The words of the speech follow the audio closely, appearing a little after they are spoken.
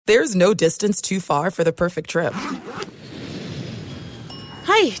There's no distance too far for the perfect trip.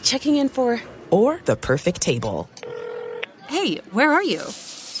 Hi, checking in for... Or the perfect table. Hey, where are you?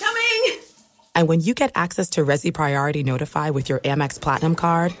 Coming! And when you get access to Resi Priority Notify with your Amex Platinum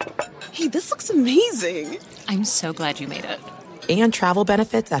card... Hey, this looks amazing. I'm so glad you made it. And travel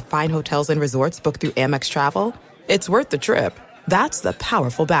benefits at fine hotels and resorts booked through Amex Travel, it's worth the trip. That's the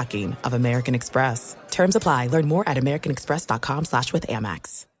powerful backing of American Express. Terms apply. Learn more at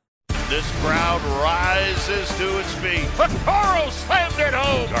americanexpress.com/withAmex. This crowd rises to its feet. Vaccaro slammed it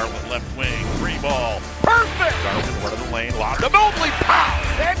home. Garland left wing, free ball. Perfect! Garland went to the lane, lobbed to Mobley.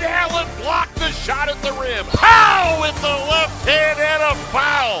 Pow! And Allen blocked the shot at the rim. Pow! With the left hand and a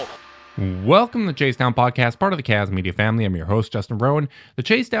foul. Welcome to the Chase Down Podcast, part of the Cavs Media family. I'm your host, Justin Rowan. The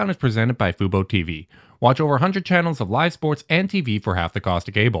Chase Down is presented by Fubo TV. Watch over 100 channels of live sports and TV for half the cost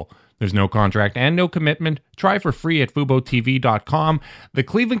of cable. There's no contract and no commitment. Try for free at FuboTV.com. The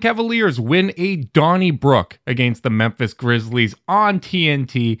Cleveland Cavaliers win a Donnybrook against the Memphis Grizzlies on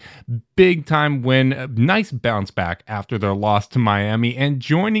TNT. Big time win. A nice bounce back after their loss to Miami. And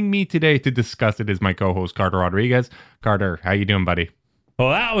joining me today to discuss it is my co-host, Carter Rodriguez. Carter, how you doing, buddy? Well,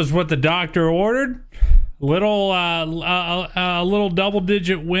 that was what the doctor ordered. Little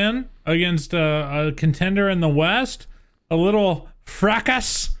double-digit win against a contender in the West. A little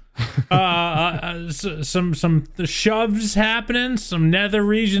fracas. Some shoves happening. Some nether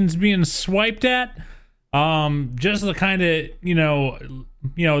regions being swiped at. Just the kind of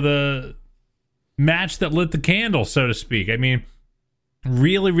the match that lit the candle, so to speak. I mean,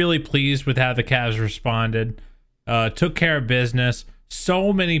 really, really pleased with how the Cavs responded. Took care of business.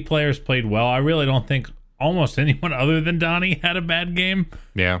 So many players played well. I really don't think almost anyone other than Donnie had a bad game.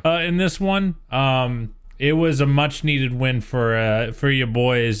 Yeah. In this one, it was a much needed win for your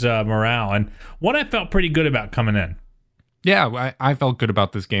boys' morale, and one I felt pretty good about coming in. Yeah, I felt good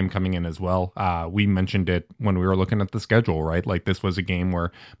about this game coming in as well. We mentioned it when we were looking at the schedule, right? Like, this was a game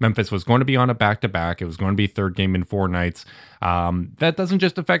where Memphis was going to be on a back-to-back. It was going to be third game in 4 nights. That doesn't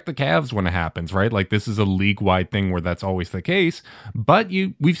just affect the Cavs when it happens, right? Like, this is a league-wide thing where that's always the case. But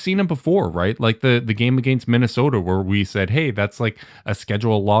we've seen it before, right? Like the game against Minnesota where we said, hey, that's like a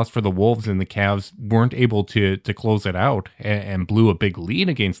schedule loss for the Wolves, and the Cavs weren't able to close it out and blew a big lead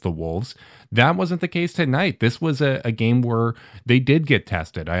against the Wolves. That wasn't the case tonight. This was a game where they did get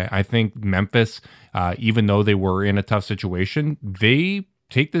tested. I think Memphis, even though they were in a tough situation, they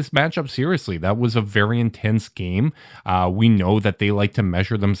take this matchup seriously. That was a very intense game. We know that they like to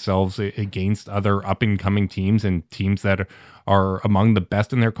measure themselves against other up-and-coming teams and teams that are among the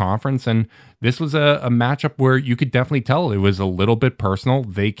best in their conference. And this was a matchup where you could definitely tell it was a little bit personal.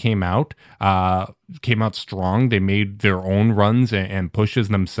 They came out strong. They made their own runs and pushes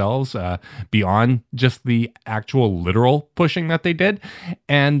themselves beyond just the actual literal pushing that they did.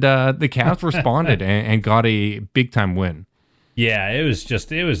 And the Cavs responded and got a big-time win. Yeah, I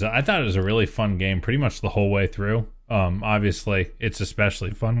thought it was a really fun game pretty much the whole way through. Obviously, it's especially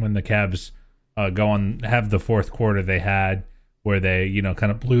fun when the Cavs go and have the fourth quarter they had where they,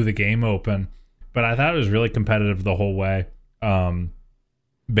 kind of blew the game open. But I thought it was really competitive the whole way.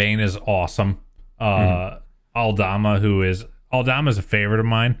 Bane is awesome. Aldama's a favorite of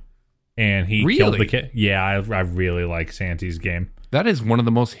mine. And he killed the kid. Yeah, I really like Santi's game. That is one of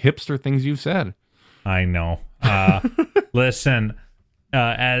the most hipster things you've said. I know. Listen,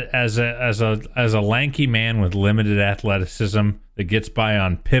 as a lanky man with limited athleticism that gets by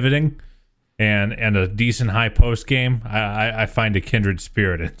on pivoting and a decent high post game, I find a kindred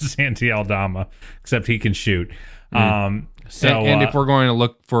spirit in Santi Aldama, except he can shout. And if we're going to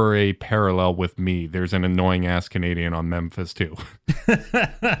look for a parallel with me, there's an annoying ass Canadian on Memphis too.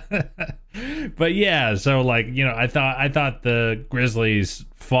 But yeah, so I thought the Grizzlies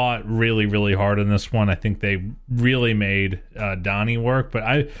fought really, really hard in this one. I think they really made Donnie work, but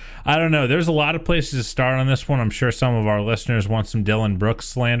I don't know. There's a lot of places to start on this one. I'm sure some of our listeners want some Dylan Brooks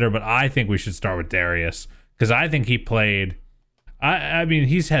slander, but I think we should start with Darius because I think he played. I mean,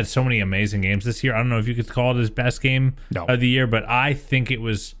 he's had so many amazing games this year. I don't know if you could call it his best game of the year, but I think it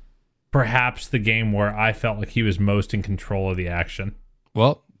was perhaps the game where I felt like he was most in control of the action.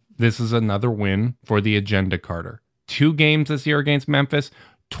 Well, this is another win for the agenda, Carter. 2 games this year against Memphis.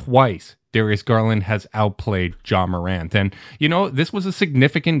 Twice Darius Garland has outplayed Ja Morant. And, this was a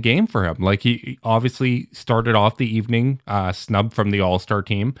significant game for him. Like, he obviously started off the evening snubbed from the All-Star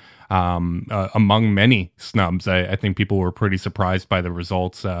team. among many snubs. I think people were pretty surprised by the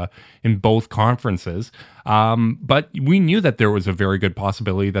results in both conferences. But we knew that there was a very good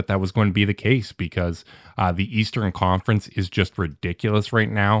possibility that that was going to be the case because the Eastern Conference is just ridiculous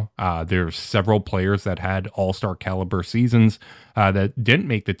right now. There's several players that had all-star caliber seasons that didn't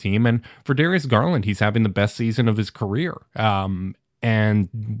make the team. And for Darius Garland, he's having the best season of his career. And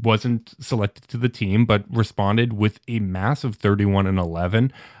wasn't selected to the team, but responded with a massive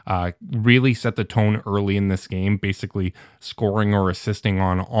 31-11. Really set the tone early in this game, basically scoring or assisting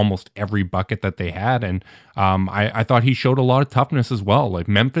on almost every bucket that they had. And I thought he showed a lot of toughness as well. Like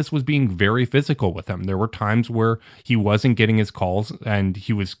Memphis was being very physical with him. There were times where he wasn't getting his calls and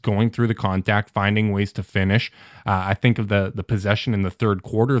he was going through the contact, finding ways to finish. I think of the possession in the third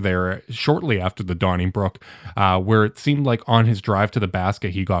quarter there, shortly after the Donnybrook, where it seemed like on his drive to the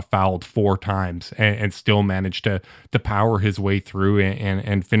basket, he got fouled 4 times and still managed to power his way through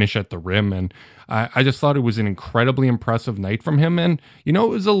and finish at the rim. And I just thought it was an incredibly impressive night from him. And, you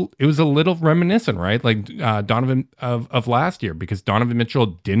know, it was a little reminiscent, right? Like Donovan of last year, because Donovan Mitchell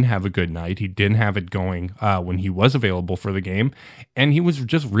didn't have a good night. He didn't have it going when he was available for the game. And he was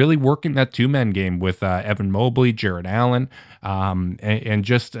just really working that 2-man game with Evan Mobley, Jared Allen, and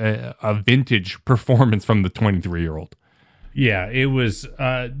just a vintage performance from the 23-year-old. Yeah, it was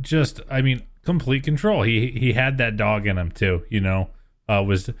complete control. He had that dog in him too, you know.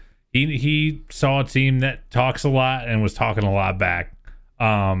 He saw a team that talks a lot and was talking a lot back.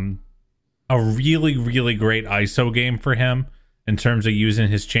 A really, really great ISO game for him in terms of using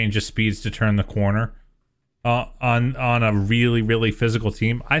his change of speeds to turn the corner on a really, really physical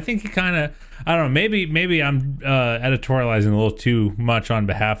team. I think he kind of, I don't know, maybe I'm editorializing a little too much on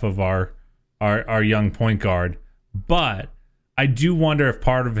behalf of our young point guard, but I do wonder if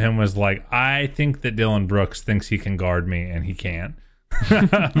part of him was like, I think that Dylan Brooks thinks he can guard me and he can't.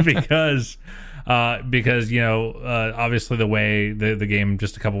 because you know, obviously the way the game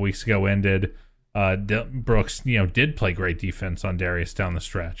just a couple weeks ago ended, Brooks, you know, did play great defense on Darius down the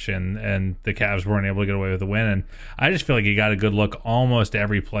stretch, and the Cavs weren't able to get away with the win. And I just feel like he got a good look almost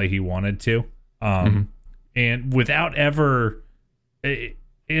every play he wanted to, and without ever,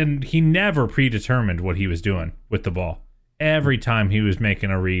 and he never predetermined what he was doing with the ball. Every time he was making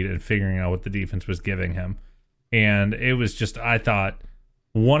a read and figuring out what the defense was giving him. And it was just, I thought,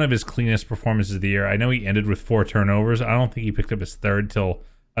 one of his cleanest performances of the year. I know he ended with 4 turnovers. I don't think he picked up his third till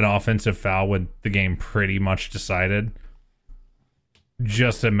an offensive foul when the game pretty much decided.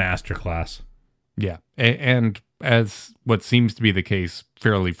 Just a masterclass. Yeah. And as what seems to be the case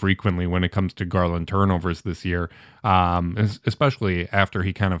fairly frequently when it comes to Garland turnovers this year, especially after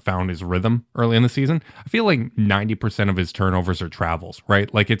he kind of found his rhythm early in the season, I feel like 90% of his turnovers are travels,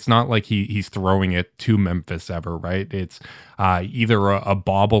 right? Like it's not like he's throwing it to Memphis ever, right? It's either a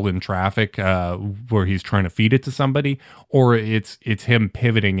bobble in traffic where he's trying to feed it to somebody, or it's him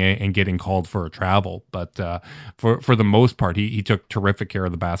pivoting and getting called for a travel. But for the most part, he took terrific care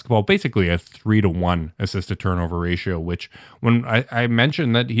of the basketball, basically a 3-to-1 assist to turnover ratio, which when I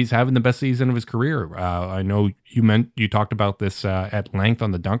mentioned that he's having the best season of his career, I know you talked about this at length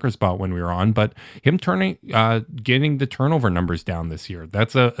on the Dunker Spot when we were on, but him getting the turnover numbers down this year,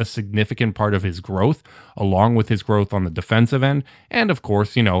 that's a significant part of his growth, along with his growth on the defensive end, and of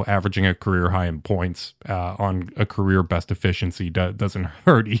course, you know, averaging a career high in points on a career best efficiency doesn't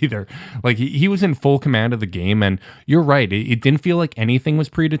hurt either. Like he was in full command of the game, and you're right, it didn't feel like anything was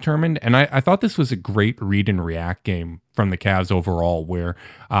predetermined, and I thought this was a great read and react game from the Cavs overall, where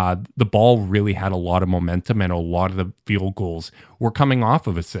the ball really had a lot of momentum and a lot of the field goals were coming off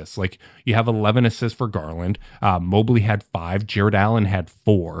of assists. Like you have 11 assists for Garland. Mobley had 5. Jared Allen had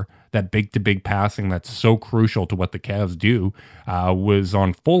 4. That big-to-big passing that's so crucial to what the Cavs do was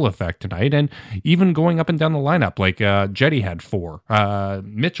on full effect tonight. And even going up and down the lineup, like Jetty had 4.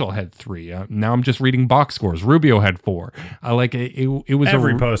 Mitchell had 3. Now I'm just reading box scores. Rubio had 4. It was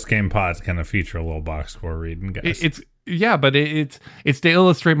every post-game pod's going to feature a little box score reading, guys. But it's to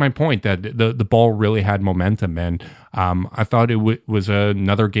illustrate my point that the ball really had momentum, and I thought it was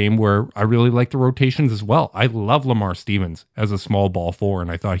another game where I really liked the rotations as well. I love Lamar Stevens as a small ball 4, and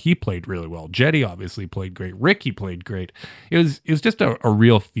I thought he played really well. Jetty obviously played great. Ricky played great. It was just a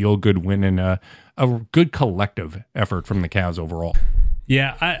real feel good win and a good collective effort from the Cavs overall.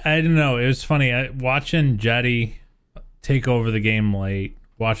 Yeah, I don't know. It was funny watching Jetty take over the game late,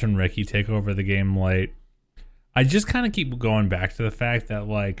 watching Ricky take over the game late. I just kind of keep going back to the fact that,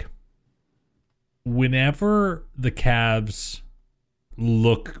 like, whenever the Cavs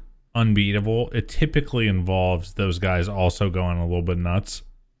look unbeatable, it typically involves those guys also going a little bit nuts.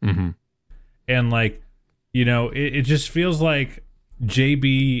 Mm-hmm. And, like, you know, it just feels like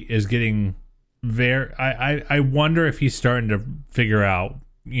JB is getting very. I wonder if he's starting to figure out,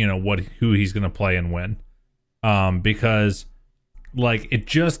 who he's going to play and when, because like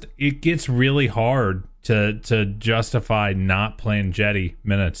it gets really hard to justify not playing Jetty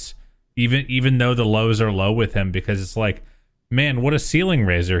minutes, even though the lows are low with him, because it's like, man, what a ceiling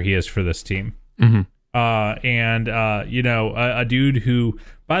raiser he is for this team. Mm-hmm. A dude who,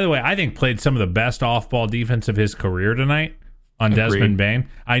 by the way, I think played some of the best off-ball defense of his career tonight on Agreed. Desmond Bane.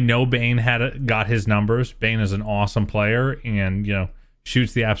 I know Bane got his numbers. Bane is an awesome player and,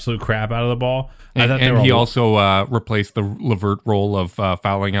 shoots the absolute crap out of the ball. And he also replaced the Levert role of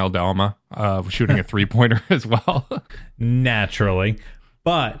fouling Aldama, shooting a three-pointer as well. Naturally.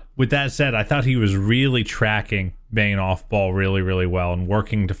 But with that said, I thought he was really tracking Bane off ball really, really well and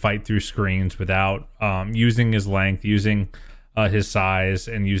working to fight through screens without using his length, using his size,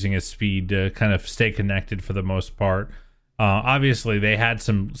 and using his speed to kind of stay connected for the most part. Obviously, they had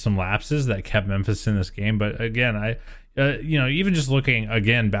some lapses that kept Memphis in this game. But again, even just looking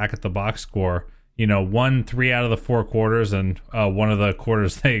again back at the box score, won 3 out of the 4 quarters, and one of the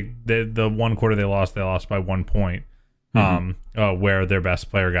quarters the one quarter they lost by 1 point. Where their best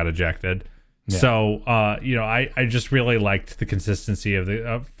player got ejected. Yeah. So, I just really liked the consistency of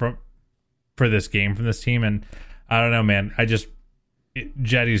the for this game from this team, and I don't know, man.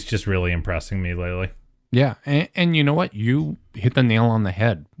 Jetty's just really impressing me lately. Yeah, and you know what? You hit the nail on the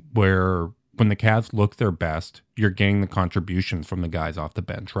head. Where when the Cavs look their best, you're getting the contributions from the guys off the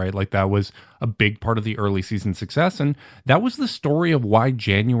bench, right? Like that was a big part of the early season success. And that was the story of why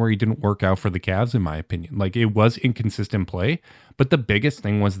January didn't work out for the Cavs, in my opinion. Like it was inconsistent play, but the biggest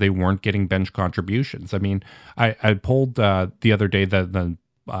thing was they weren't getting bench contributions. I mean, I pulled the other day the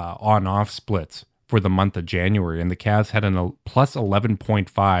on-off splits for the month of January, and the Cavs had a plus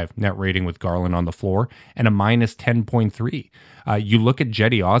 11.5 net rating with Garland on the floor and a minus 10.3. You look at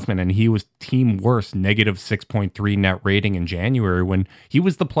Jetty Osman, and he was team worst, negative 6.3 net rating in January, when he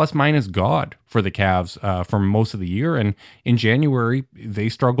was the plus-minus god for the Cavs for most of the year. And in January, they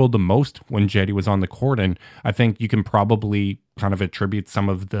struggled the most when Jetty was on the court, and I think you can probably kind of attribute some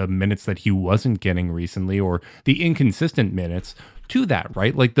of the minutes that he wasn't getting recently, or the inconsistent minutes, to that,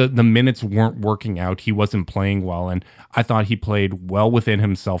 right? Like the minutes weren't working out. He wasn't playing well, and I thought he played well within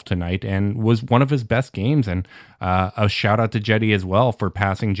himself tonight and was one of his best games. And a shout out to Jetty as well for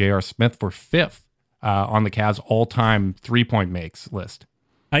passing J.R. Smith for 5th on the Cavs all-time three-point makes list.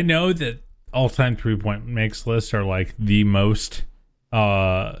 I know that all-time three-point makes lists are like the most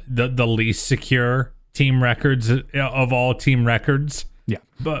the least secure team records of all team records. Yeah,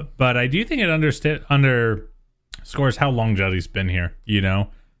 but I do think it underscores how long Jetty's been here,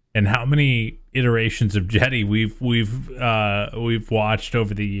 and how many iterations of Jetty we've watched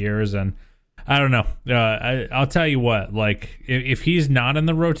over the years. And I don't know. I'll tell you what. Like if he's not in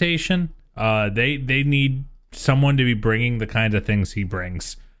the rotation, they need someone to be bringing the kind of things he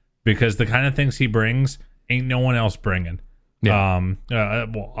brings, because the kind of things he brings ain't no one else bringing. Yeah.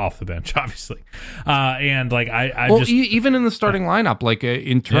 Off the bench, obviously. And like even in the starting lineup, like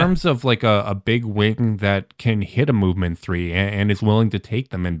in terms of like a big wing that can hit a movement three and is willing to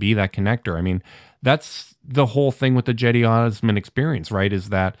take them and be that connector. I mean, that's the whole thing with the Jetty Osman experience, right? Is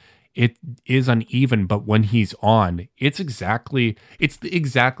that it is uneven, but when he's on, it's exactly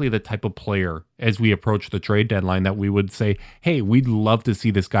the type of player as we approach the trade deadline that we would say, hey, we'd love to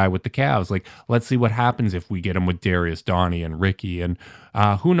see this guy with the Cavs. Like, let's see what happens if we get him with Darius, Donnie, and Ricky. And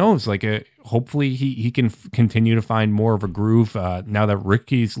who knows? Like, hopefully he can continue to find more of a groove now that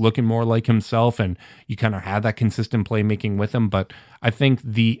Ricky's looking more like himself, and you kind of had that consistent playmaking with him. But I think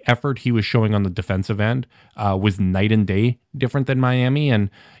the effort he was showing on the defensive end was night and day different than Miami.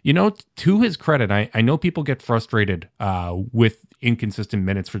 And, to his credit, I know people get frustrated with inconsistent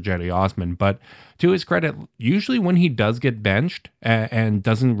minutes for Jetty Osman, but to his credit, usually when he does get benched and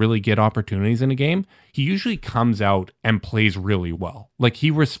doesn't really get opportunities in a game, he usually comes out and plays really well. Like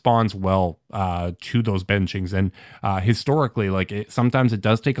he responds well to those benchings, and historically, like sometimes it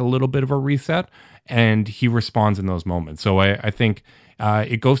does take a little bit of a reset, and he responds in those moments. So I think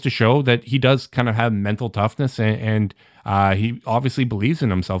it goes to show that he does kind of have mental toughness, and he obviously believes in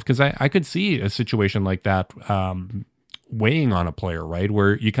himself, because I could see a situation like that weighing on a player, right?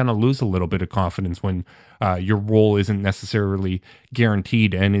 Where you kind of lose a little bit of confidence when your role isn't necessarily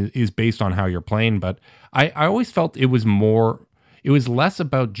guaranteed and is based on how you're playing. But I always felt it was less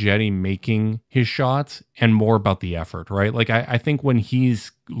about Jetty making his shots and more about the effort, right? Like I think when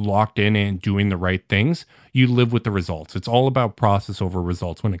he's locked in and doing the right things, you live with the results. It's all about process over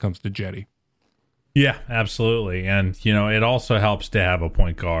results when it comes to Jetty. Yeah, absolutely. And, it also helps to have a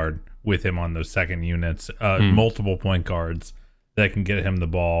point guard with him on those second units, multiple point guards that can get him the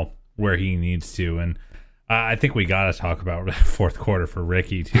ball where he needs to. And I think we got to talk about fourth quarter for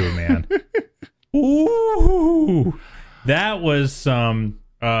Ricky too, man. Ooh, that was some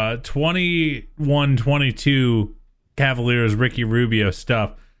 21-22 Cavaliers Ricky Rubio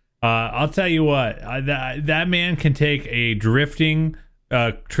stuff. I'll tell you what, that man can take a drifting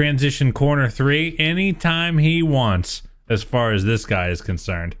transition corner three anytime he wants, as far as this guy is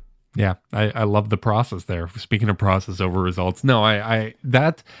concerned. Yeah, I love the process there. Speaking of process over results, no, I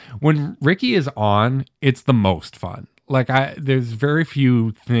that when Ricky is on, it's the most fun. Like there's very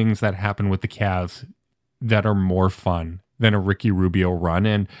few things that happen with the Cavs that are more fun than a Ricky Rubio run,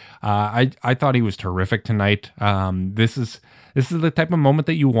 and I thought he was terrific tonight. This is the type of moment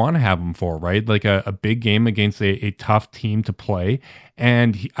that you want to have him for, right? Like a big game against a tough team to play.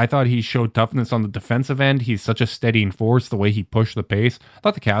 And I thought he showed toughness on the defensive end. He's such a steadying force, the way he pushed the pace. I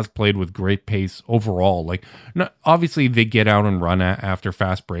thought the Cavs played with great pace overall. Like, obviously, they get out and run after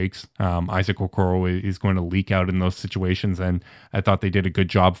fast breaks. Isaac Okoro is going to leak out in those situations. And I thought they did a good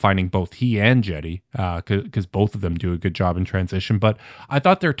job finding both he and Jetty, because both of them do a good job in transition. But I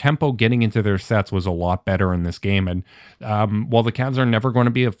thought their tempo getting into their sets was a lot better in this game. And while the Cavs are never going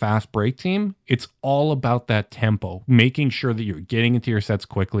to be a fast break team, it's all about that tempo, making sure that you're getting into your sets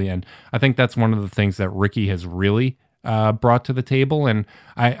quickly. And I think that's one of the things that Ricky has really brought to the table. And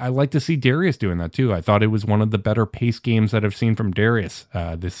I like to see Darius doing that too. I thought it was one of the better pace games that I've seen from Darius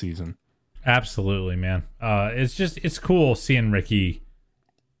this season. Absolutely, man. It's cool seeing Ricky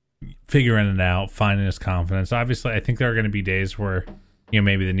figuring it out, finding his confidence. Obviously, I think there are going to be days where,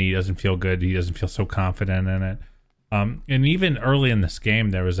 maybe the knee doesn't feel good. He doesn't feel so confident in it. And even early in this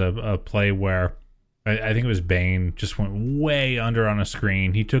game, there was a play where I think it was Bane just went way under on a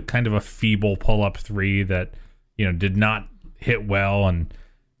screen. He took kind of a feeble pull-up three that, did not hit well. And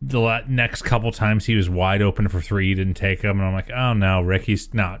the next couple times he was wide open for three, he didn't take them. And I'm like, oh no,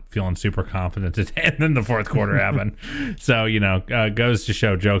 Ricky's not feeling super confident today. And then the fourth quarter happened. So, goes to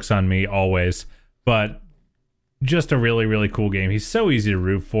show, jokes on me always. But just a really, really cool game. He's so easy to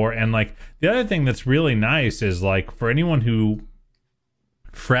root for. And like the other thing that's really nice is like for anyone who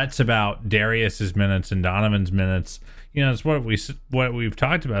frets about Darius's minutes and Donovan's minutes, it's what we've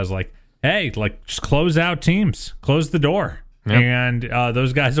talked about is like, hey, like just close out teams, close the door, and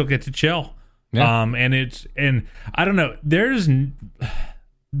those guys will get to chill. Yeah. And I don't know, there is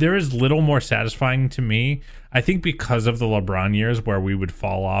little more satisfying to me, I think, because of the LeBron years where we would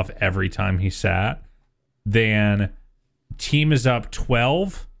fall off every time he sat, than team is up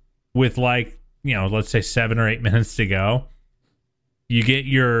 12 with like, let's say 7 or 8 minutes to go. You get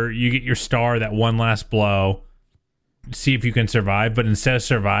your star, that one last blow, see if you can survive. But instead of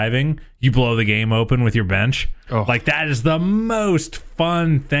surviving, you blow the game open with your bench. Oh. Like that is the most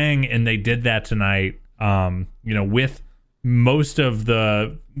fun thing, and they did that tonight. With most of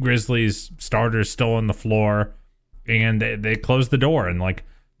the Grizzlies starters still on the floor, and they closed the door. And like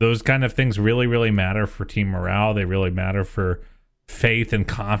those kind of things really, really matter for team morale. They really matter for faith and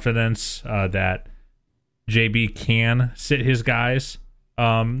confidence that JB can sit his guys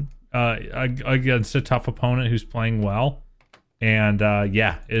against a tough opponent who's playing well. And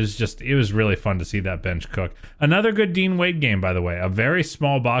it was really fun to see that bench cook. Another good Dean Wade game, by the way. A very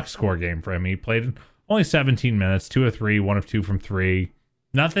small box score game for him. He played only 17 minutes, 2 of 3, 1 of 2 from 3.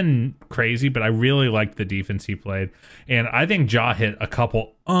 Nothing crazy, but I really liked the defense he played. And I think Ja hit a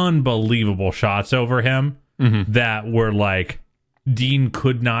couple unbelievable shots over him that were like, Dean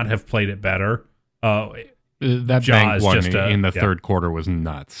could not have played it better. That bank one in the third quarter was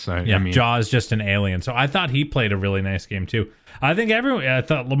nuts. I mean, Ja is just an alien. So I thought he played a really nice game too. I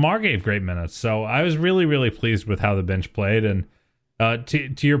thought Lamar gave great minutes. So I was really, really pleased with how the bench played. And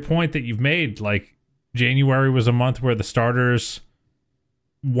to your point that you've made, like January was a month where the starters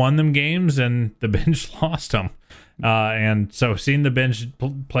won them games and the bench lost them. And so seeing the bench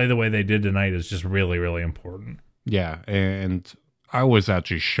play the way they did tonight is just really, really important. Yeah, and I was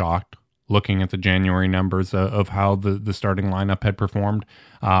actually shocked looking at the January numbers of how the starting lineup had performed.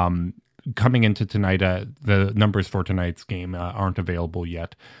 Coming into tonight, the numbers for tonight's game aren't available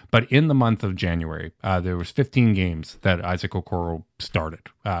yet. But in the month of January, there was 15 games that Isaac Okoro started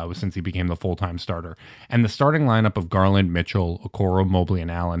since he became the full-time starter. And the starting lineup of Garland, Mitchell, Okoro, Mobley, and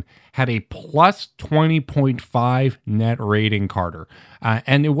Allen had a plus 20.5 net rating, Carter.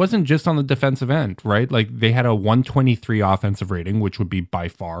 And it wasn't just on the defensive end, right? Like they had a 123 offensive rating, which would be by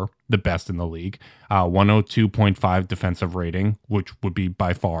far the best in the league. 102.5 defensive rating, which would be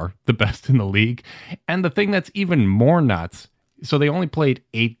by far the best in the league. And the thing that's even more nuts, so they only played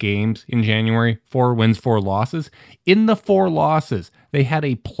 8 games in January, 4 wins, 4 losses. In the 4 losses, they had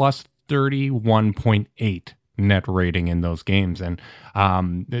a plus 31.8 net rating in those games. And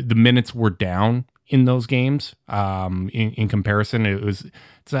the minutes were down in those games. In comparison, it's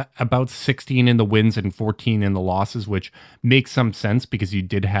about 16 in the wins and 14 in the losses, which makes some sense because you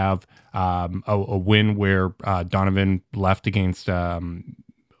did have a win where Donovan left against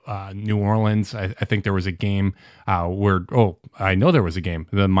New Orleans. I think there was a game I know there was a game,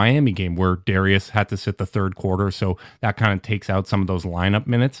 the Miami game, where Darius had to sit the third quarter. So that kind of takes out some of those lineup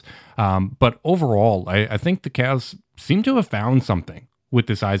minutes. But overall, I think the Cavs seem to have found something with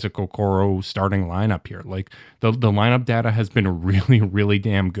this Isaac Okoro starting lineup here. Like the lineup data has been really, really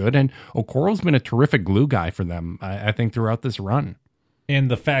damn good. And Okoro's been a terrific glue guy for them, I think, throughout this run. And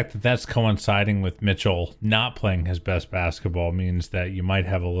the fact that that's coinciding with Mitchell not playing his best basketball means that you might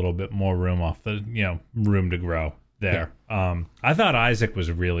have a little bit more room room to grow there. Yeah. I thought Isaac was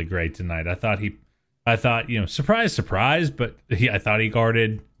really great tonight. I thought surprise, but I thought he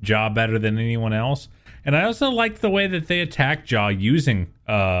guarded Ja better than anyone else. And I also liked the way that they attacked Ja using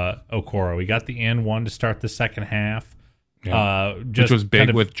Okoro. We got the and one to start the second half. Yeah. Which was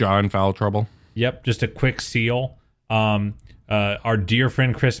big with Ja in foul trouble. Yep, just a quick seal. Our dear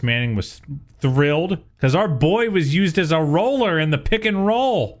friend Chris Manning was thrilled because our boy was used as a roller in the pick and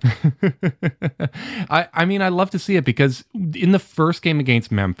roll. I mean, I love to see it because in the first game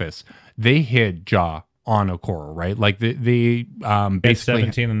against Memphis, they hid Ja on Okoro, right? Like they basically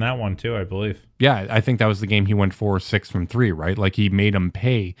 17 in that one too, I believe. Yeah, I think that was the game he went 4-6 from 3, right? Like he made him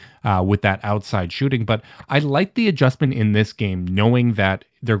pay with that outside shooting. But I like the adjustment in this game, knowing that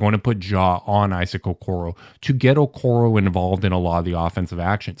they're going to put Ja on Isaac Okoro to get Okoro involved in a lot of the offensive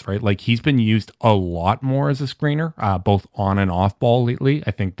actions, right? Like he's been used a lot more as a screener, both on and off ball lately.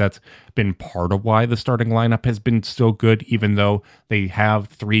 I think that's been part of why the starting lineup has been so good, even though they have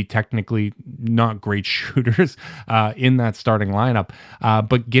 3 technically not great shooters in that starting lineup.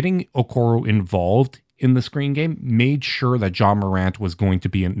 But getting Okoro involved in the screen game made sure that Ja Morant was going to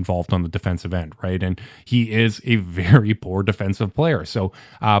be involved on the defensive end, right? And he is a very poor defensive player. So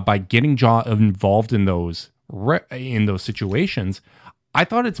by getting Ja involved in those situations, I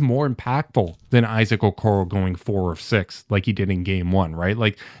thought it's more impactful than Isaac Okoro going 4 of 6 like he did in game 1, right?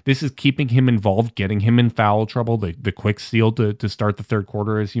 Like this is keeping him involved, getting him in foul trouble, the quick steal to start the third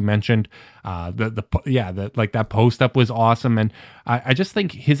quarter, as you mentioned. That post up was awesome. And I just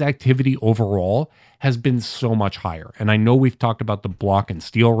think his activity overall has been so much higher. And I know we've talked about the block and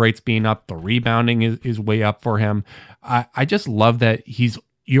steal rates being up. The rebounding is way up for him. I just love that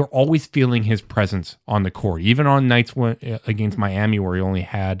you're always feeling his presence on the court. Even on nights against Miami where he only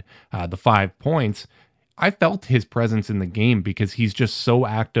had the 5 points, I felt his presence in the game because he's just so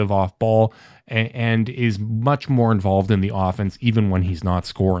active off ball and is much more involved in the offense even when he's not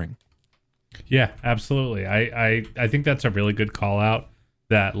scoring. Yeah, absolutely. I think that's a really good call out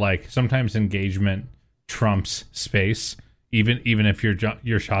that like sometimes engagement trumps space, even if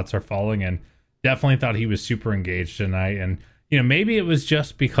your shots are falling. And definitely thought he was super engaged tonight. And maybe it was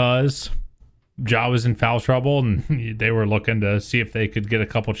just because Ja was in foul trouble and they were looking to see if they could get a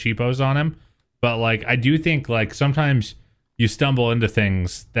couple cheapos on him. But like I do think like sometimes you stumble into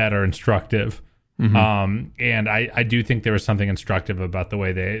things that are instructive. Mm-hmm. And I do think there was something instructive about the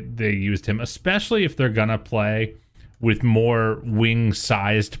way they used him, especially if they're gonna play with more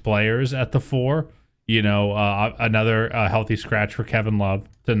wing-sized players at the 4. Another healthy scratch for Kevin Love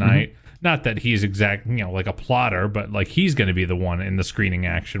tonight. Mm-hmm. Not that he's like a plotter, but like he's going to be the one in the screening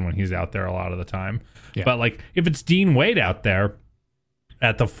action when he's out there a lot of the time. Yeah. But like if it's Dean Wade out there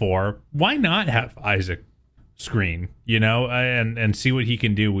at the 4, why not have Isaac screen? And see what he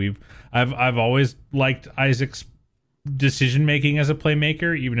can do. I've always liked Isaac's decision making as a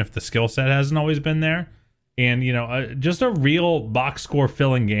playmaker, even if the skill set hasn't always been there. And just a real box score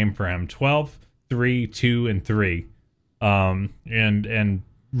filling game for him. 12, 3, 2, and 3. And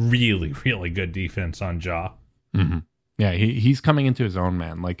really, really good defense on Ja. Mm-hmm. Yeah, he's coming into his own,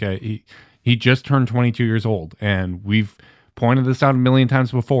 man. Like he just turned 22 years old, and we've pointed this out a million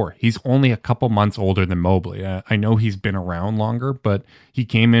times before. He's only a couple months older than Mobley. I know he's been around longer, but he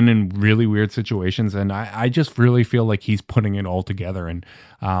came in really weird situations, and I just really feel like he's putting it all together. And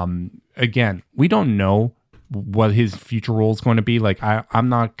again, we don't know what his future role is going to be. Like I'm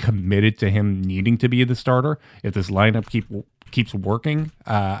not committed to him needing to be the starter. If this lineup keeps working,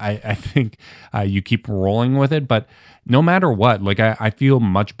 I think you keep rolling with it. But no matter what, like I feel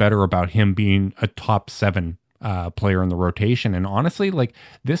much better about him being a top 7 player in the rotation. And honestly, like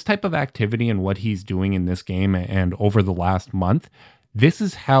this type of activity and what he's doing in this game and over the last month, this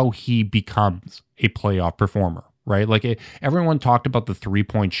is how he becomes a playoff performer, right? Like everyone talked about the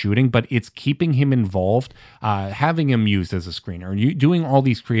 3-point shooting, but it's keeping him involved, having him used as a screener, and doing all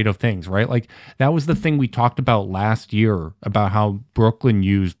these creative things, right? Like that was the thing we talked about last year about how Brooklyn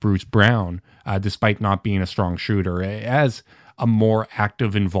used Bruce Brown, despite not being a strong shooter, as a more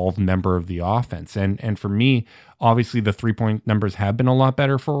active, involved member of the offense. And for me, obviously the 3-point numbers have been a lot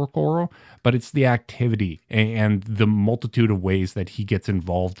better for Okoro, but it's the activity and the multitude of ways that he gets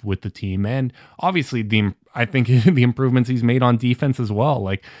involved with the team. And obviously I think the improvements he's made on defense as well.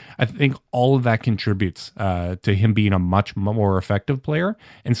 Like I think all of that contributes to him being a much more effective player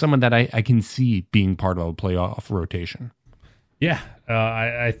and someone that I can see being part of a playoff rotation. Yeah,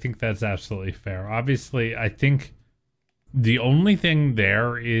 I think that's absolutely fair. Obviously, I think the only thing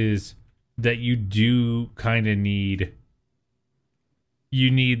there is that you do kind of need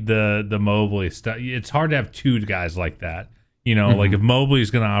the Mobley stuff. It's hard to have two guys like that. You know, like if Mobley's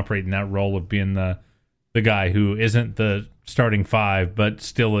going to operate in that role of being the guy who isn't the starting five, but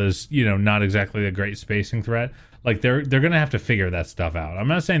still is, you know, not exactly a great spacing threat. Like they're going to have to figure that stuff out. I'm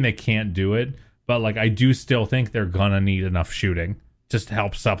not saying they can't do it, but like I do still think they're going to need enough shooting just to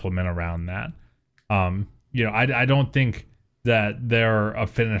help supplement around that. You know, I don't think that they're a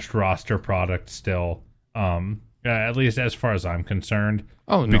finished roster product still, at least as far as I'm concerned.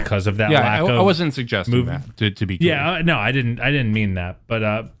 Oh, no. Because of that lack of I wasn't suggesting that, to be clear. Yeah, no, I didn't mean that,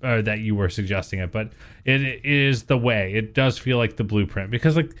 but that you were suggesting it. But it is the way. It does feel like the blueprint.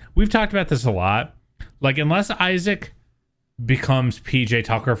 Because, like, we've talked about this a lot. Like, unless Isaac becomes PJ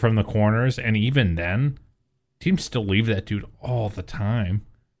Tucker from the corners, and even then, teams still leave that dude all the time.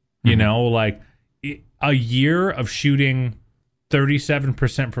 You know, like, a year of shooting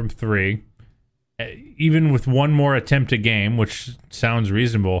 37% from three, even with one more attempt a game, which sounds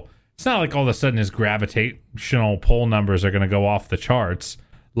reasonable, it's not like all of a sudden his gravitational pull numbers are going to go off the charts.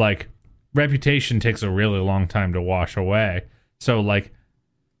 Like, reputation takes a really long time to wash away. So, like,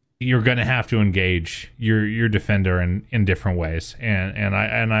 you're going to have to engage your defender in different ways. And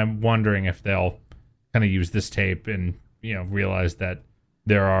I'm wondering if they'll kind of use this tape and, you know, realize that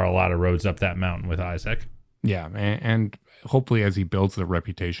there are a lot of roads up that mountain with Isaac. Yeah, and hopefully as he builds the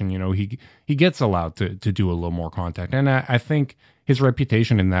reputation, you know, he gets allowed to do a little more contact. And I think his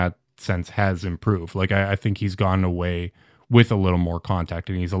reputation in that sense has improved. Like, I think he's gone away with a little more contact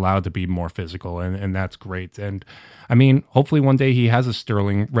and he's allowed to be more physical, and that's great. And I mean, hopefully one day he has a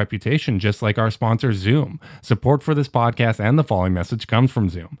sterling reputation, just like our sponsor, Zoom. Support for this podcast and the following message comes from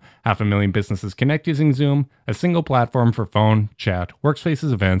Zoom. 500,000 businesses connect using Zoom, a single platform for phone, chat,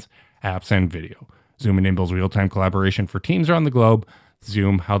 workspaces, events, apps, and video. Zoom enables real-time collaboration for teams around the globe.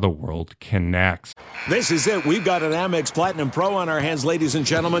 Zoom, how the world connects. This is it. We've got an Amex Platinum Pro on our hands, ladies and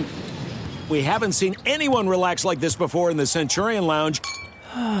gentlemen. We haven't seen anyone relax like this before in the Centurion Lounge.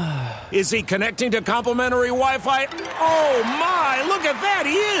 Is he connecting to complimentary Wi-Fi? Oh, my. Look at that.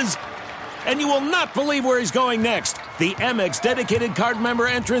 He is. And you will not believe where he's going next. The Amex dedicated card member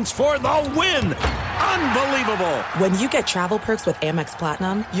entrance for the win. Unbelievable. When you get travel perks with Amex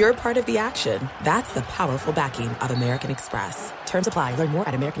Platinum, you're part of the action. That's the powerful backing of American Express. Terms apply. Learn more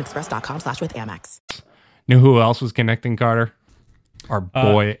at americanexpress.com/withAmex. Know who else was connecting, Carter? Our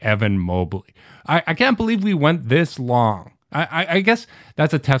boy, Evan Mobley. I can't believe we went this long. I guess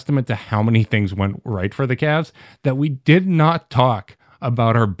that's a testament to how many things went right for the Cavs that we did not talk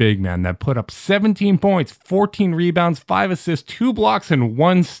about our big man that put up 17 points, 14 rebounds, 5 assists, 2 blocks, and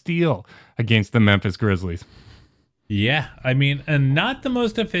 1 steal against the Memphis Grizzlies. Yeah, I mean, and not the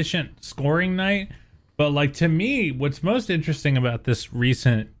most efficient scoring night, but like to me, what's most interesting about this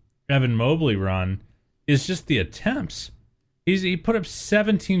recent Evan Mobley run is just the attempts. He put up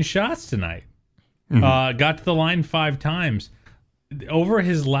 17 shots tonight. Got to the line 5 times. Over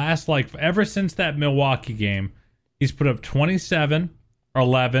his last, like, ever since that Milwaukee game, he's put up 27,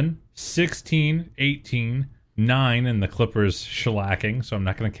 11, 16, 18, 9, and the Clippers shellacking, so I'm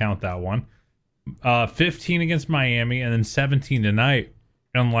not going to count that one. 15 against Miami, and then 17 tonight.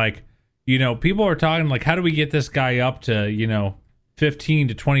 And, like, you know, people are talking, like, how do we get this guy up to, you know, 15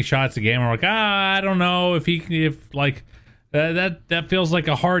 to 20 shots a game? I'm like, I don't know if that feels like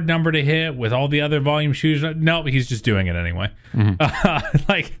a hard number to hit with all the other volume shooters. No, he's just doing it anyway.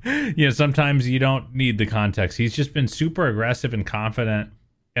 Like, you know, sometimes you don't need the context. He's just been super aggressive and confident,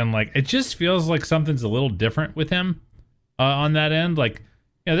 and like it just feels like something's a little different with him on that end. Like,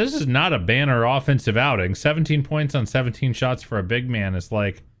 you know, this is not a banner offensive outing. 17 points on 17 shots for a big man is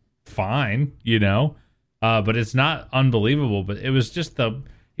like fine, you know, but it's not unbelievable. But it was just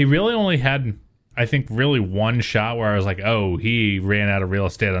he really only had, I think, really one shot where I was like, oh, he ran out of real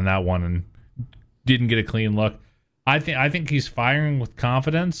estate on that one and didn't get a clean look. I think he's firing with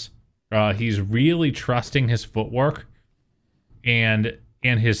confidence. He's really trusting his footwork and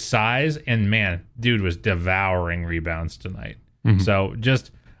his size. And man, dude was devouring rebounds tonight. So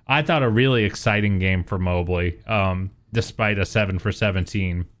I thought a really exciting game for Mobley, despite a 7 for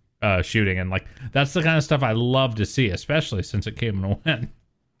 17 shooting. And like, that's the kind of stuff I love to see, especially since it came in a win.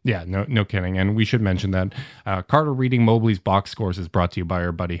 Yeah, no kidding. And we should mention that Carter reading Mobley's box scores is brought to you by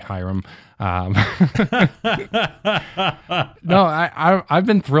our buddy Hiram. No, I've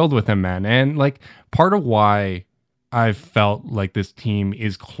been thrilled with him, man. And like, part of why I've felt like this team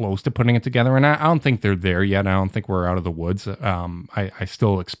is close to putting it together, and I don't think they're there yet. I don't think we're out of the woods. I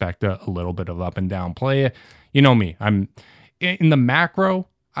still expect a little bit of up and down play. You know me. I'm in the macro,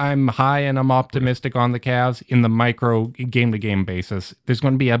 I'm high and I'm optimistic on the Cavs. In the micro, game-to-game basis, there's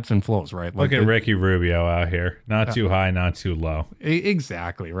going to be ebbs and flows, right? Like, look at Ricky Rubio out here. Not too high, not too low.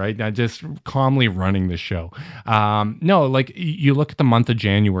 Exactly, right? Now just calmly running the show. No, like, you look at the month of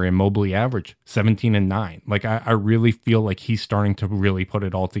January and Mobley averaged 17 and 9. Like, I really feel like he's starting to really put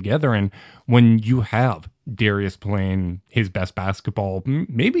it all together. And when you have Darius playing his best basketball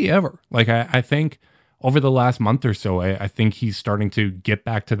maybe ever, like, I think over the last month or so, I think he's starting to get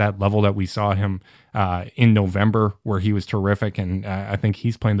back to that level that we saw him in November, where he was terrific. And I think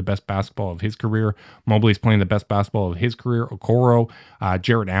he's playing the best basketball of his career. Mobley's playing the best basketball of his career. Okoro,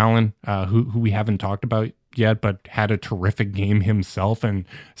 Jarrett Allen, who we haven't talked about yet, but had a terrific game himself and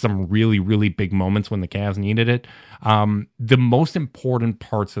some really, really big moments when the Cavs needed it. The most important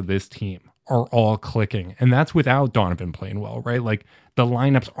parts of this team are all clicking, and that's without Donovan playing well, right? Like, the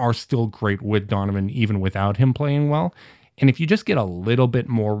lineups are still great with Donovan, even without him playing well. And if you just get a little bit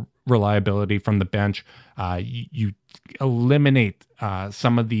more reliability from the bench, you eliminate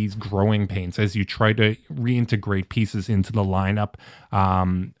some of these growing pains as you try to reintegrate pieces into the lineup.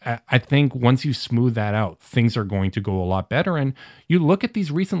 I think once you smooth that out, things are going to go a lot better. And you look at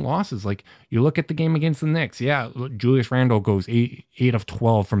these recent losses, like you look at the game against the Knicks. Yeah, Julius Randle goes 8 of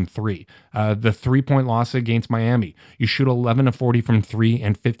 12 from 3. The 3-point loss against Miami, you shoot 11 of 40 from 3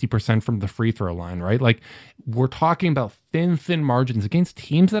 and 50% from the free throw line, right? Like, we're talking about thin margins against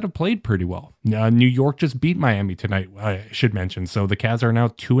teams that have played pretty well. New York just beat Miami tonight, I should mention. So the Cavs are now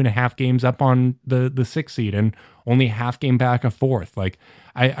 2.5 games up on the 6th seed and only half game back of 4th. Like,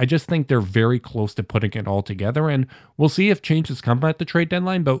 I just think they're very close to putting it all together, and we'll see if changes come at the trade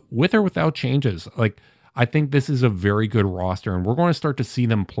deadline. But with or without changes, like, I think this is a very good roster, and we're going to start to see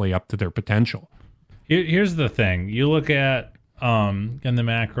them play up to their potential. Here's the thing. You look at in the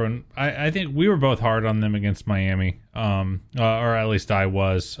macro, and I think we were both hard on them against Miami, or at least I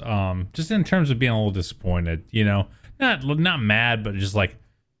was, just in terms of being a little disappointed, you know, not mad, but just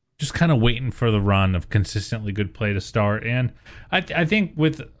kind of waiting for the run of consistently good play to start. And I think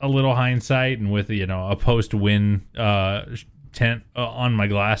with a little hindsight and with, you know, a post-win tint on my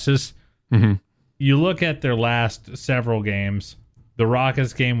glasses, you look at their last several games. The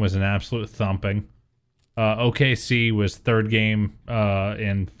Rockets game was an absolute thumping. OKC was third game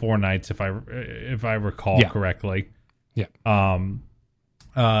in 4 nights, if I recall correctly. Yeah.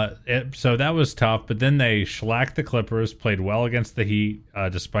 So that was tough, but then they shellacked the Clippers, played well against the Heat,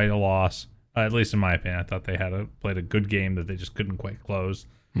 despite a loss. At least in my opinion, I thought they played a good game that they just couldn't quite close,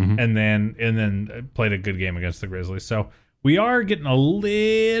 and then played a good game against the Grizzlies. So we are getting a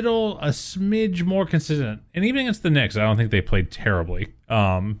smidge more consistent, and even against the Knicks, I don't think they played terribly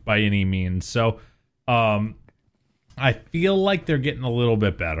by any means. So I feel like they're getting a little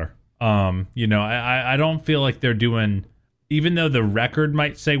bit better. You know, I don't feel like they're doing. Even though the record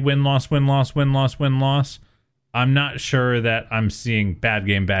might say win-loss, I'm not sure that I'm seeing bad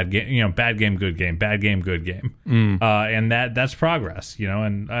game, you know, bad game, good game, bad game, good game. And that's progress, you know,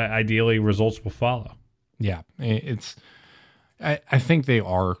 and ideally results will follow. Yeah, I think they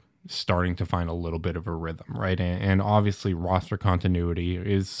are starting to find a little bit of a rhythm, right? And obviously roster continuity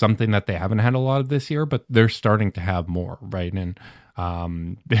is something that they haven't had a lot of this year, but they're starting to have more, right? And I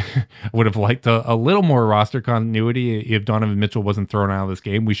would have liked a little more roster continuity if Donovan Mitchell wasn't thrown out of this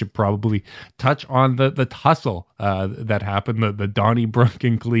game. We should probably touch on the tussle that happened, the Donnybrook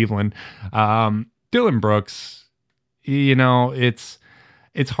in Cleveland. Dillon Brooks, you know, it's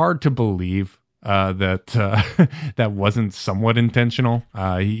hard to believe that wasn't somewhat intentional.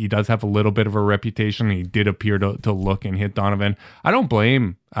 He does have a little bit of a reputation. He did appear to look and hit Donovan. I don't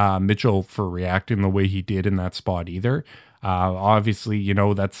blame Mitchell for reacting the way he did in that spot either. Obviously, you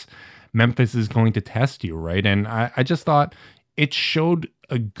know, that's Memphis is going to test you, right? And I just thought it showed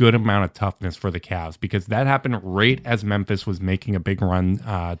a good amount of toughness for the Cavs, because that happened right as Memphis was making a big run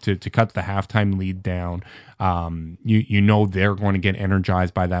to cut the halftime lead down. You know they're going to get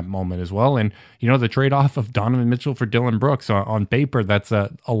energized by that moment as well. And, you know, the trade-off of Donovan Mitchell for Dillon Brooks, on paper, that's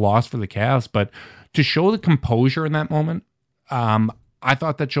a loss for the Cavs. But to show the composure in that moment, I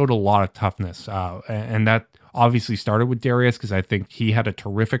thought that showed a lot of toughness. And that obviously started with Darius, because I think he had a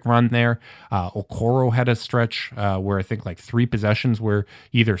terrific run there. Okoro had a stretch where I think like 3 possessions where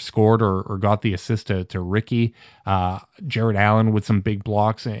either scored or got the assist to Ricky. Jared Allen with some big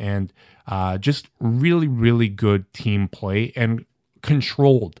blocks, and just really, really good team play and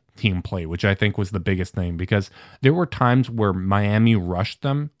controlled team play, which I think was the biggest thing, because there were times where Miami rushed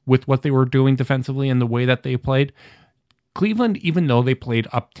them with what they were doing defensively and the way that they played. Cleveland, even though they played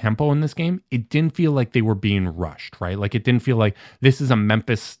up tempo in this game, it didn't feel like they were being rushed, right? Like, it didn't feel like this is a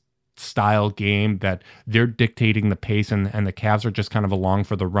Memphis style game that they're dictating the pace and the Cavs are just kind of along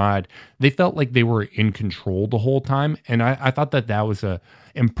for the ride. They felt like they were in control the whole time. And I thought that was a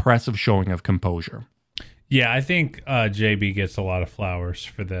impressive showing of composure. Yeah, I think JB gets a lot of flowers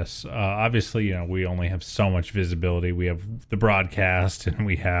for this. Obviously, you know, we only have so much visibility. We have the broadcast and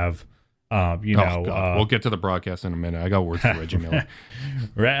we have we'll get to the broadcast in a minute. I got words for Reggie Miller.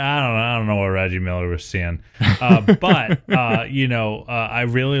 I don't know what Reggie Miller was saying, but I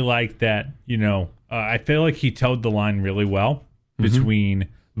really like that. I feel like he towed the line really well between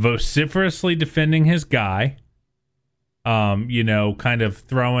vociferously defending his guy, kind of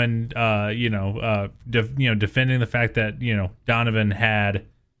throwing, defending the fact that Donovan had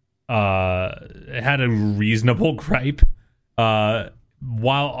a reasonable gripe,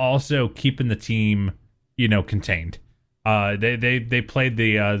 while also keeping the team, contained. They played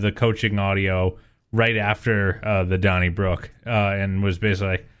the coaching audio right after the Donnie Brook, and was basically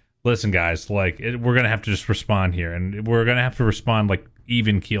like, listen, guys, like we're gonna have to just respond here, and we're gonna have to respond like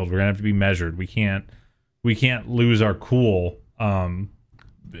even keeled. We're gonna have to be measured. We can't lose our cool,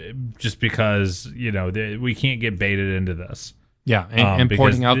 just because we can't get baited into this. Yeah, and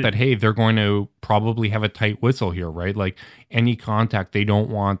pointing out that, hey, they're going to probably have a tight whistle here, right? Like, any contact, they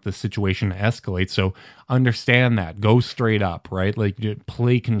don't want the situation to escalate. So understand that. Go straight up, right? Like,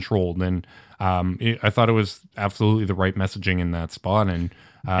 play controlled. And I thought it was absolutely the right messaging in that spot. And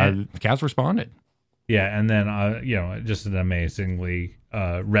the Cavs responded. Yeah, and then, just an amazingly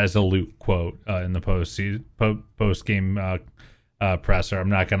resolute quote in the post-game presser. I'm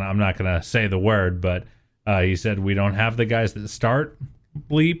not gonna say the word, but he said, "We don't have the guys that start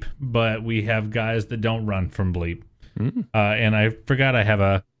bleep, but we have guys that don't run from bleep." And I forgot I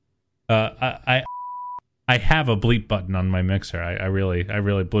have I have a bleep button on my mixer. I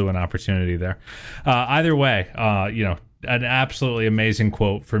really blew an opportunity there. Either way, an absolutely amazing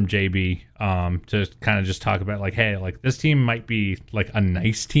quote from JB to kind of just talk about like, hey, like this team might be like a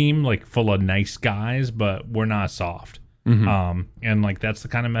nice team, like full of nice guys, but we're not soft. And like that's the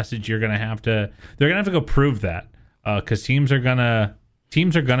kind of message they're gonna have to go prove that, because teams are gonna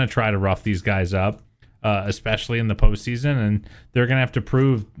try to rough these guys up, especially in the postseason, and they're gonna have to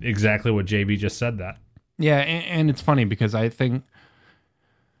prove exactly what JB just said. That and it's funny because I think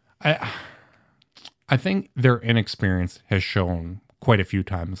their inexperience has shown quite a few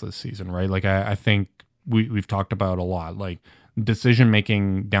times this season, right? Like I think we've talked about a lot, like decision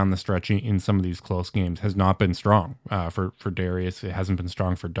making down the stretch in some of these close games has not been strong for Darius. It hasn't been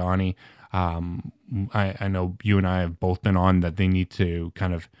strong for Donnie. I know you and I have both been on that they need to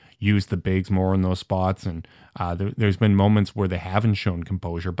kind of use the bigs more in those spots, and there's been moments where they haven't shown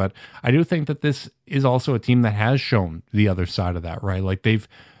composure. But I do think that this is also a team that has shown the other side of that, right? Like they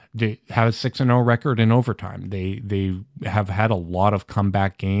have a 6-0 record in overtime. They have had a lot of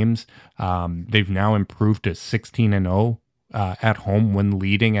comeback games. They've now improved to 16-0. At home when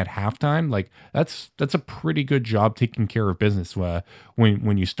leading at halftime. Like that's a pretty good job taking care of business.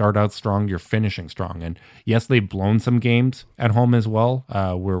 When you start out strong, you're finishing strong. And yes, they've blown some games at home as well,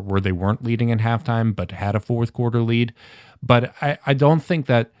 where they weren't leading at halftime but had a fourth quarter lead. But I don't think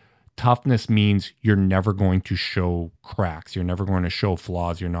that toughness means you're never going to show cracks. You're never going to show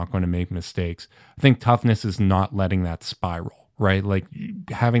flaws. You're not going to make mistakes. I think toughness is not letting that spiral. Right, like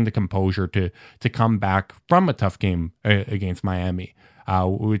having the composure to come back from a tough game against Miami,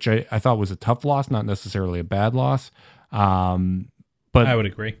 which I thought was a tough loss, not necessarily a bad loss. But I would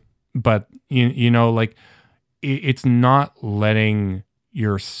agree. But like it's not letting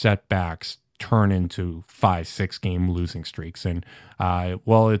your setbacks turn into 5-6 game losing streaks. And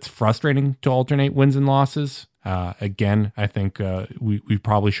while it's frustrating to alternate wins and losses, again, I think we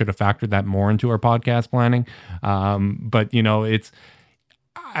probably should have factored that more into our podcast planning. But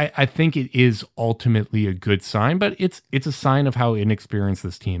I think it is ultimately a good sign, but it's a sign of how inexperienced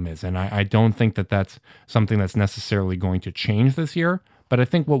this team is. And I don't think that that's something that's necessarily going to change this year. But I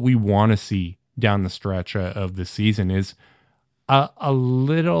think what we want to see down the stretch of the season is a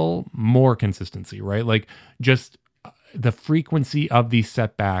little more consistency, right? Like just the frequency of these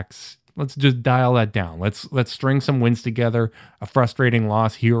setbacks. Let's just dial that down. Let's string some wins together, a frustrating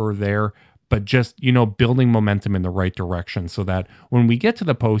loss here or there, but just, building momentum in the right direction so that when we get to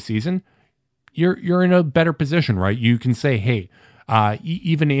the postseason, you're in a better position, right? You can say, hey,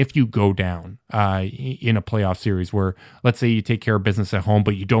 even if you go down in a playoff series where, let's say you take care of business at home,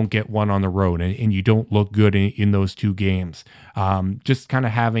 but you don't get one on the road and you don't look good in those two games, just kind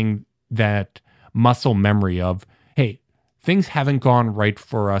of having that muscle memory of, hey, things haven't gone right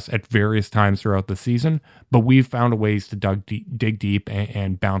for us at various times throughout the season, but we've found ways to dig deep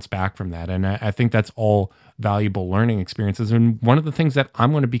and bounce back from that. And I think that's all valuable learning experiences. And one of the things that I'm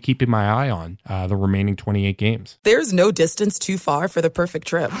going to be keeping my eye on the remaining 28 games. There's no distance too far for the perfect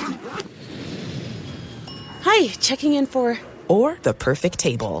trip. Hi, checking in for... Or the perfect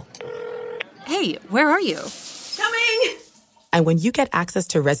table. Hey, where are you? Coming! And when you get access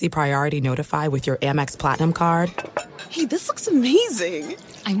to Resi Priority Notify with your Amex Platinum card... Hey, this looks amazing.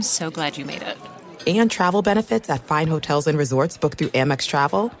 I'm so glad you made it. And travel benefits at fine hotels and resorts booked through Amex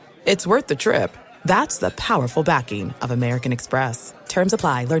Travel, it's worth the trip. That's the powerful backing of American Express. Terms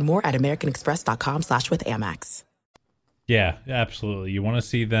apply. Learn more at americanexpress.com/withAmex. Yeah, absolutely. You want to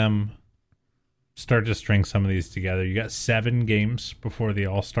see them start to string some of these together. You got 7 games before the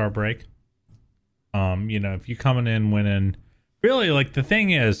All-Star break. If you're coming in winning, really, like the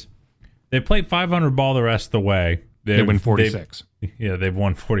thing is, they played 500 ball the rest of the way. They win 46. They've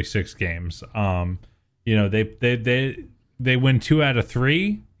won 46 games. They win 2 out of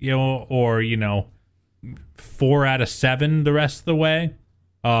 3, or 4 out of 7 the rest of the way.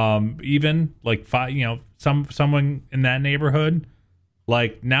 Even like 5, someone in that neighborhood.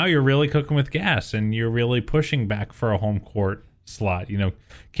 Like now you're really cooking with gas and you're really pushing back for a home court slot.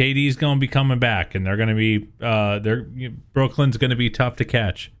 KD's going to be coming back and they're going to be Brooklyn's going to be tough to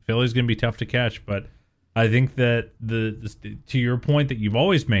catch. Philly's going to be tough to catch, but I think that to your point that you've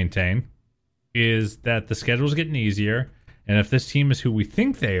always maintained is that the schedule's getting easier, and if this team is who we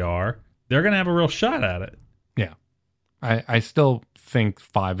think they are, they're going to have a real shot at it. Yeah. I still think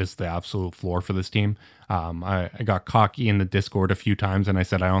 5 is the absolute floor for this team. I got cocky in the Discord a few times, and I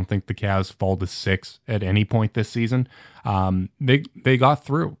said I don't think the Cavs fall to 6 at any point this season. They got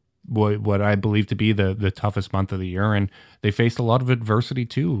through what I believe to be the toughest month of the year, and they faced a lot of adversity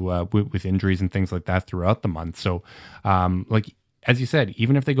too with injuries and things like that throughout the month. So, as you said,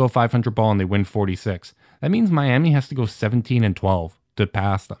 even if they go 500 ball and they win 46, that means Miami has to go 17-12 to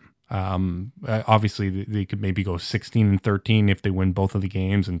pass them. Obviously they could maybe go 16-13 if they win both of the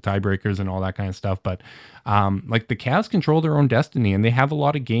games and tiebreakers and all that kind of stuff. But the Cavs control their own destiny, and they have a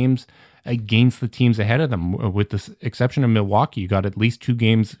lot of games against the teams ahead of them. With the exception of Milwaukee, you got at least 2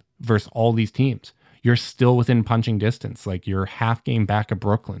 games versus all these teams. You're still within punching distance. Like you're half game back of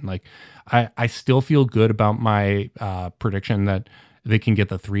Brooklyn. Like I still feel good about my prediction that they can get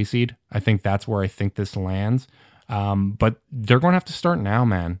the 3 seed. I think that's where I think this lands. But they're going to have to start now,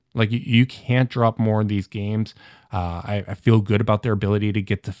 man. Like you can't drop more of these games. I feel good about their ability to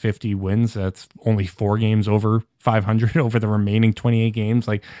get to 50 wins. That's only 4 games over 500 over the remaining 28 games.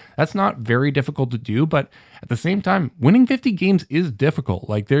 Like that's not very difficult to do, but at the same time, winning 50 games is difficult.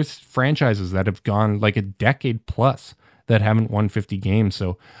 Like there's franchises that have gone like a decade plus that haven't won 50 games.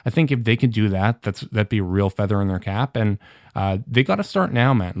 So I think if they can do that, that'd be a real feather in their cap. And they got to start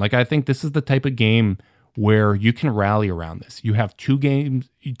now, man. Like I think this is the type of game where you can rally around this. You have 2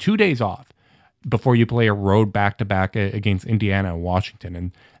 days off before you play a road back-to-back against Indiana and Washington.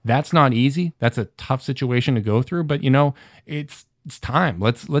 And that's not easy. That's a tough situation to go through, but it's time.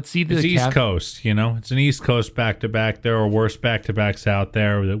 Let's see the East Coast, it's an East Coast back-to-back. There are worse back-to-backs out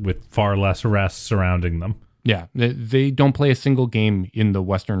there with far less rest surrounding them. Yeah, they don't play a single game in the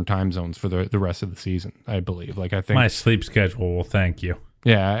Western time zones for the rest of the season, I believe. I think my sleep schedule will thank you.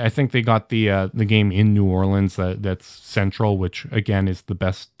 Yeah, I think they got the game in New Orleans that's central, which again is the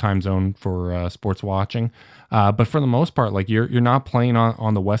best time zone for sports watching. But for the most part, you're not playing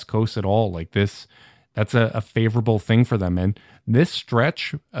on the West Coast at all. That's a favorable thing for them. And this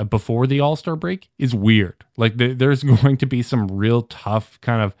stretch before the All-Star break is weird. There's going to be some real tough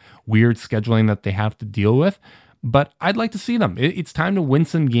kind of weird scheduling that they have to deal with. But I'd like to see them. It's time to win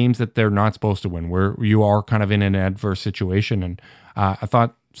some games that they're not supposed to win, where you are kind of in an adverse situation. And I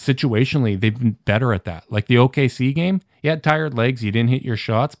thought situationally, they've been better at that. Like the OKC game, you had tired legs, you didn't hit your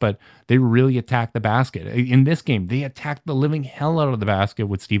shots, but they really attacked the basket. In this game, they attacked the living hell out of the basket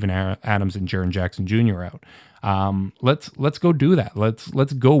with Steven Adams and Jaren Jackson Jr. out. Let's go do that.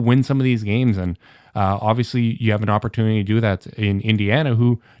 Let's go win some of these games. And obviously, you have an opportunity to do that in Indiana,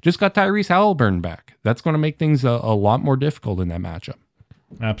 who just got Tyrese Halliburton back. That's going to make things a lot more difficult in that matchup.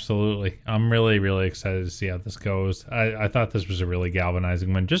 Absolutely. I'm really, really excited to see how this goes. I thought this was a really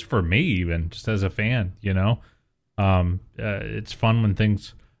galvanizing one, just for me, even just as a fan, you know. It's fun when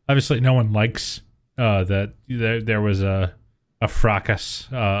things, obviously no one likes that there was a fracas,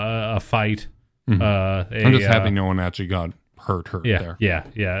 a fight. Mm-hmm. I'm just happy no one actually got hurt there.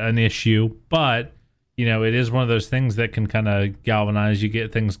 Yeah, an issue. But, you know, it is one of those things that can kind of galvanize you,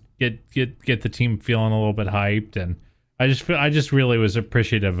 get the team feeling a little bit hyped, and I just really was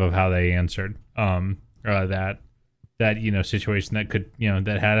appreciative of how they answered that you know, situation that could, you know,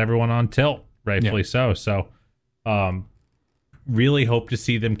 that had everyone on tilt, rightfully so. So really hope to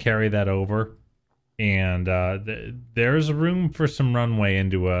see them carry that over, and there's room for some runway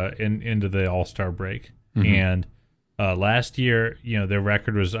into the All-Star break. Mm-hmm. And last year, you know, their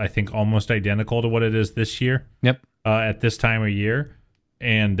record was, I think, almost identical to what it is this year. Yep. At this time of year,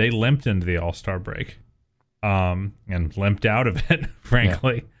 and they limped into the All-Star break. And limped out of it,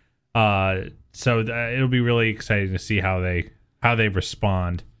 frankly. Yeah. So it'll be really exciting to see how they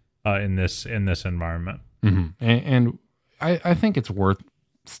respond in this environment. Mm-hmm. And I think it's worth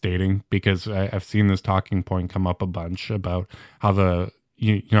stating, because I've seen this talking point come up a bunch about how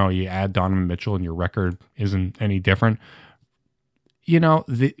you add Donovan Mitchell and your record isn't any different. You know,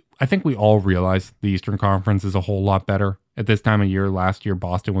 I think we all realize the Eastern Conference is a whole lot better. At this time of year, last year,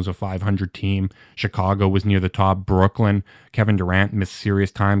 Boston was a 500 team. Chicago was near the top. Brooklyn, Kevin Durant missed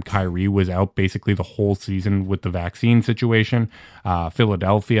serious time. Kyrie was out basically the whole season with the vaccine situation.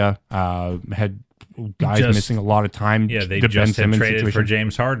 Philadelphia had guys missing a lot of time. Yeah, they just had traded for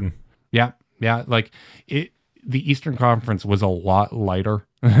James Harden. Yeah. Like the Eastern Conference was a lot lighter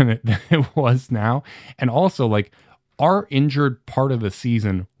than it was now. And also, like, our injured part of the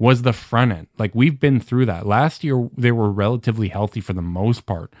season was the front end. Like, we've been through that. Last year, they were relatively healthy for the most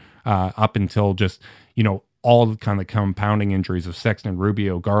part, up until just, you know, all the kind of compounding injuries of Sexton,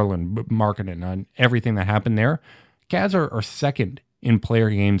 Rubio, Garland, Markkanen, and everything that happened there. Cavs are second in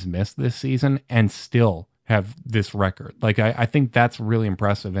player games missed this season and still have this record. Like, I think that's really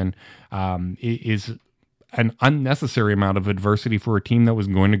impressive, and it is an unnecessary amount of adversity for a team that was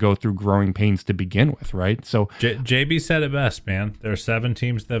going to go through growing pains to begin with, right? So JB said it best, man. There are 7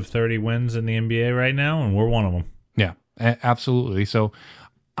 teams that have 30 wins in the NBA right now, and we're one of them. Yeah, absolutely. So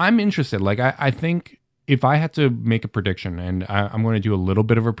I'm interested. Like, I think if I had to make a prediction, and I'm going to do a little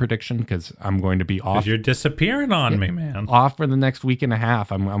bit of a prediction because I'm going to be off. You're disappearing on me, man. Off for the next week and a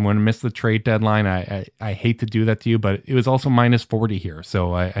half. I'm going to miss the trade deadline. I hate to do that to you, but it was also minus 40 here.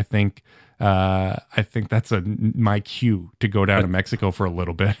 So I think that's my cue to go down to Mexico for a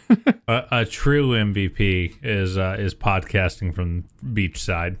little bit. a true MVP is podcasting from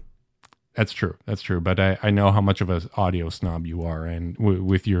beachside. That's true. But I know how much of an audio snob you are, and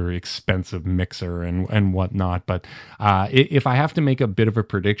with your expensive mixer and whatnot. But if I have to make a bit of a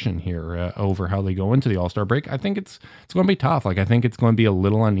prediction here over how they go into the All-Star break, I think it's going to be tough. Like, I think it's going to be a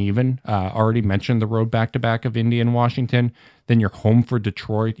little uneven. Already mentioned the road back-to-back of Indy and Washington. Then you're home for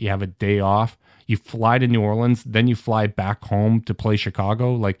Detroit. You have a day off. You fly to New Orleans. Then you fly back home to play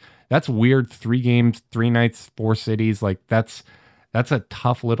Chicago. Like, that's weird. 3 games, 3 nights, 4 cities. Like, that's a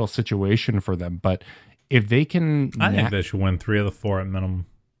tough little situation for them. But if they can... I think they should win 3 of the 4 at minimum.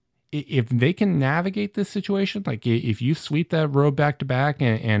 If they can navigate this situation, like if you sweep that road back-to-back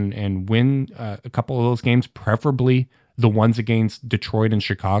and win a couple of those games, preferably the ones against Detroit and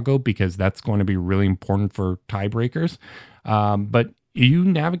Chicago, because that's going to be really important for tiebreakers. But you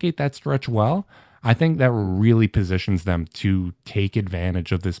navigate that stretch well, I think that really positions them to take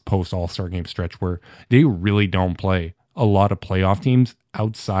advantage of this post-All-Star game stretch where they really don't play a lot of playoff teams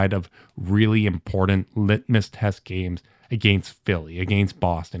outside of really important litmus test games against Philly, against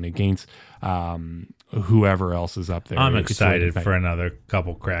Boston, against whoever else is up there. I'm excited for another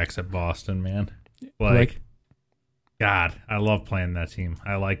couple cracks at Boston, man. Like, God, I love playing that team.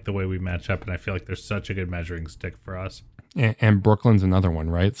 I like the way we match up, and I feel like there's such a good measuring stick for us. And Brooklyn's another one,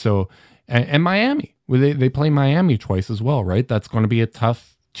 right? So, and Miami, they play Miami twice as well, right? That's going to be a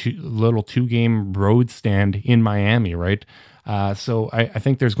tough little 2-game road stand in Miami, right? So I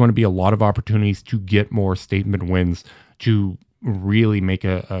think there's going to be a lot of opportunities to get more statement wins to really make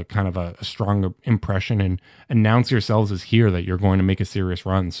a kind of a strong impression and announce yourselves as here that you're going to make a serious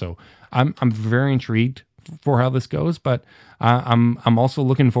run. So I'm very intrigued for how this goes, but I'm also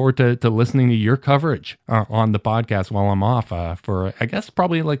looking forward to listening to your coverage on the podcast while I'm off for, I guess,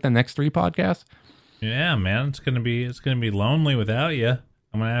 probably like the next 3 podcasts. Yeah, man, it's gonna be lonely without you.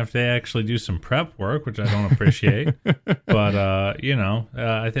 I'm gonna have to actually do some prep work, which I don't appreciate. But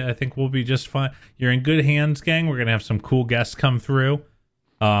I think we'll be just fine. You're in good hands, gang. We're gonna have some cool guests come through,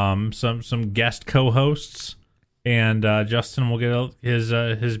 some guest co-hosts, and Justin will get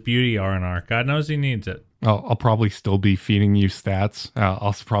his beauty R&R. God knows he needs it. I'll probably still be feeding you stats.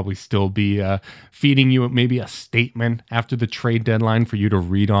 I'll probably still be feeding you maybe a statement after the trade deadline for you to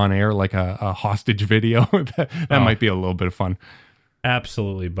read on air, like a hostage video. that might be a little bit of fun.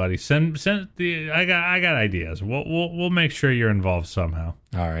 Absolutely, buddy. Send the. I got ideas. We'll make sure you're involved somehow.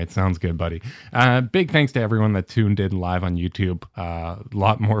 All right, sounds good, buddy. Big thanks to everyone that tuned in live on YouTube. A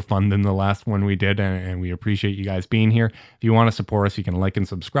lot more fun than the last one we did, and we appreciate you guys being here. If you want to support us, you can like and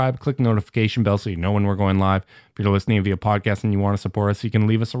subscribe. Click the notification bell so you know when we're going live. If you're listening via podcast and you want to support us, you can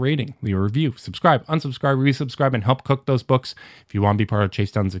leave us a rating, leave a review, subscribe, unsubscribe, resubscribe, and help cook those books. If you want to be part of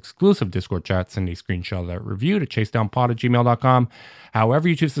Chasedown's exclusive Discord chat, send a screenshot of that review to chasedownpod@gmail.com. However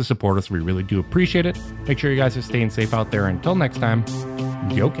you choose to support us, we really do appreciate it. Make sure you guys are staying safe out there. Until next time,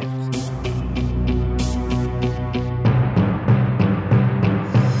 Yo, Cat.